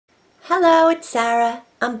Hello, it's Sarah.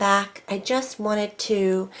 I'm back. I just wanted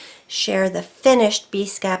to share the finished Bee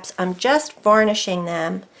Skeps. I'm just varnishing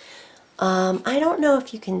them. I don't know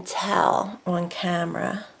if you can tell on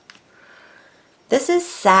camera. This is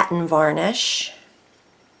satin varnish.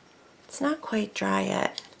 It's not quite dry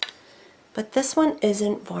yet, but this one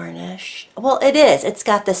isn't varnished. Well, it is. It's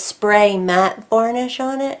got the spray matte varnish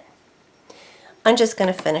on it. I'm just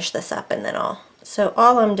going to finish this up and then So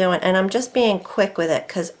all I'm doing, and I'm just being quick with it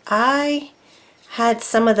because I had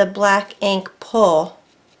some of the black ink pull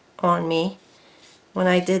on me when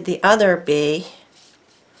I did the other bee,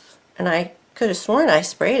 and I could have sworn I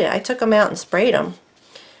sprayed it. I took them out and sprayed them.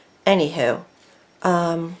 Anywho,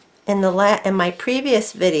 in my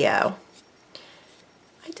previous video,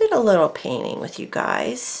 I did a little painting with you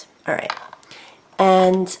guys. All right,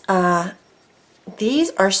 and these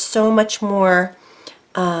are so much more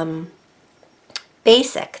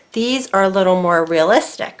basic. These are a little more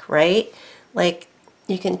realistic, right? Like,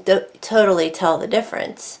 you can totally tell the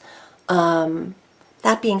difference.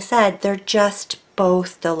 That being said, they're just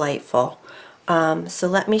both delightful. So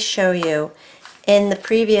let me show you. In the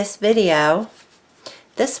previous video,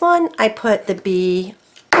 this one I put the bee,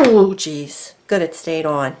 oh geez, good it stayed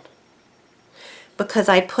on, because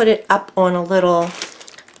I put it up on a little,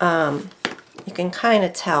 you can kind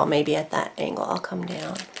of tell maybe at that angle. I'll come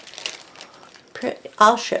down.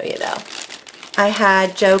 I'll show you though. I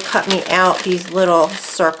had Joe cut me out these little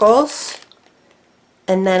circles,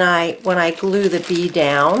 and then when I glue the bee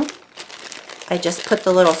down, I just put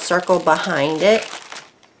the little circle behind it.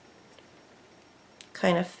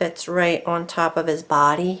 Kind of fits right on top of his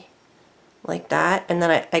body like that, and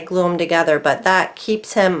then I glue them together, but that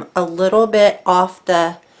keeps him a little bit off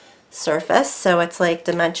the surface, so it's like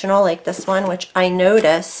dimensional, like this one, which I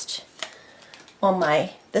noticed on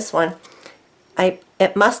this one.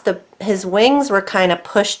 It must have, his wings were kind of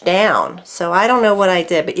pushed down, so I don't know what I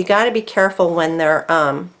did, but you got to be careful when they're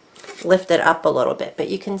lifted up a little bit. But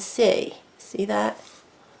you can see that?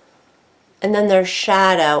 And then there's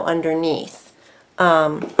shadow underneath.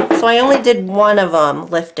 So I only did one of them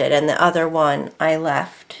lifted, and the other one I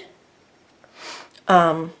left.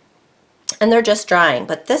 And they're just drying,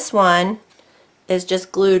 but this one is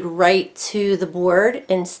just glued right to the board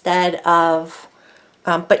instead of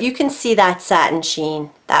but you can see that satin sheen.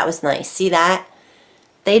 That was nice. See that?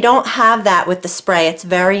 They don't have that with the spray. It's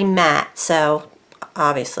very matte, so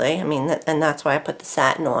obviously, I mean, and that's why I put the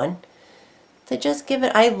satin on. To just give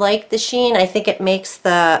it, I like the sheen. I think it makes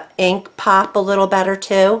the ink pop a little better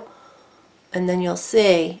too. And then you'll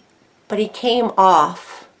see. But he came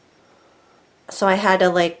off. So I had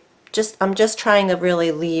to I'm just trying to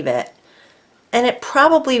really leave it. And it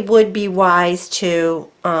probably would be wise to,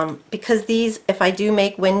 because these, if I do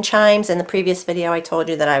make wind chimes, in the previous video I told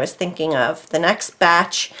you that I was thinking of the next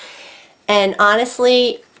batch, and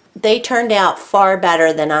honestly, they turned out far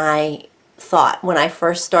better than I thought when I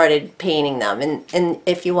first started painting them. And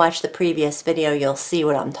if you watch the previous video, you'll see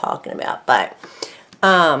what I'm talking about. But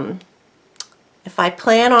if I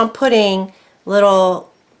plan on putting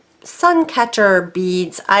little sun catcher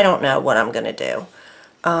beads, I don't know what I'm going to do.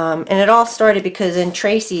 And it all started because in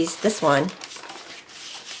Tracy's, this one,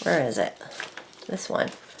 where is it? This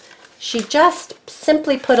one. She just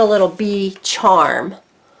simply put a little bee charm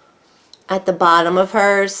at the bottom of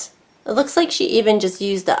hers. It looks like she even just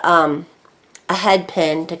used a head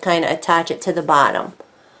pin to kind of attach it to the bottom.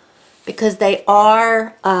 Because they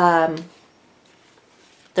are,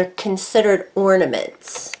 they're considered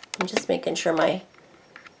ornaments. I'm just making sure my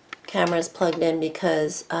camera is plugged in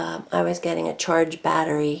because I was getting a charged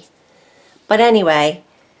battery. But anyway,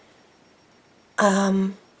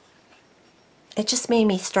 it just made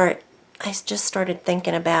me I just started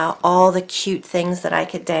thinking about all the cute things that I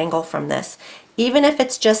could dangle from this. Even if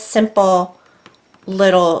it's just simple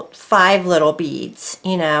little 5 little beads,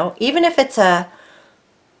 you know. Even if it's a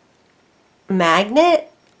magnet,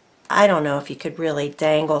 I don't know if you could really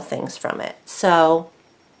dangle things from it. So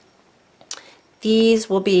these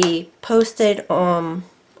will be posted in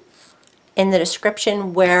the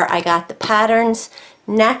description where I got the patterns.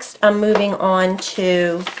 Next, I'm moving on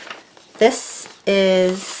to, this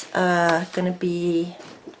is going to be,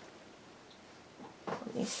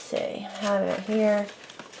 let me see, I have it here.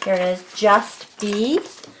 Here it is, Just Bee,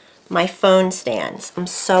 my phone stands. I'm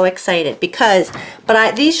so excited because,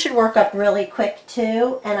 these should work up really quick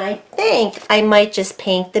too, and I think I might just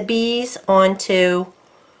paint the bees onto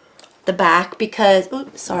the back because,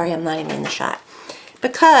 oops, sorry, I'm not even in the shot.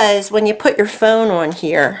 Because when you put your phone on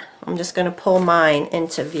here, I'm just going to pull mine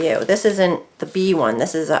into view. This isn't the bee one,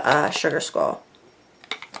 this is a sugar skull.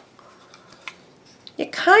 You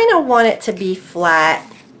kind of want it to be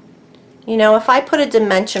flat You know, if I put a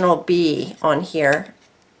dimensional bee on here,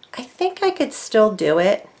 I think I could still do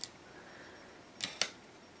it.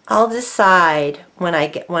 I'll decide when I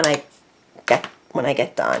get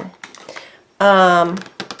done.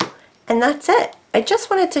 And that's it. I just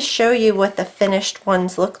wanted to show you what the finished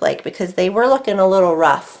ones look like because they were looking a little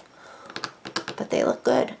rough, but they look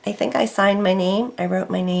good. I think I signed my name. I wrote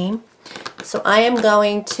my name. So I am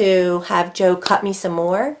going to have Joe cut me some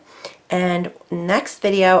more, and next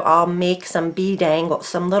video I'll make some bee dangles,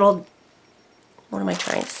 some little, what am I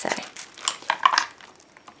trying to say?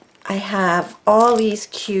 I have all these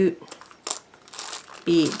cute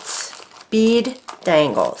beads, bead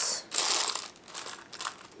dangles.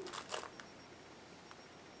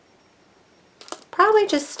 Probably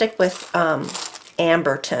just stick with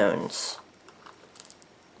amber tones.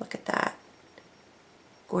 Look at that.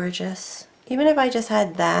 Gorgeous. Even if I just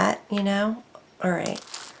had that, you know. Alright.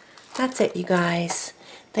 That's it, you guys.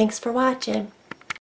 Thanks for watching.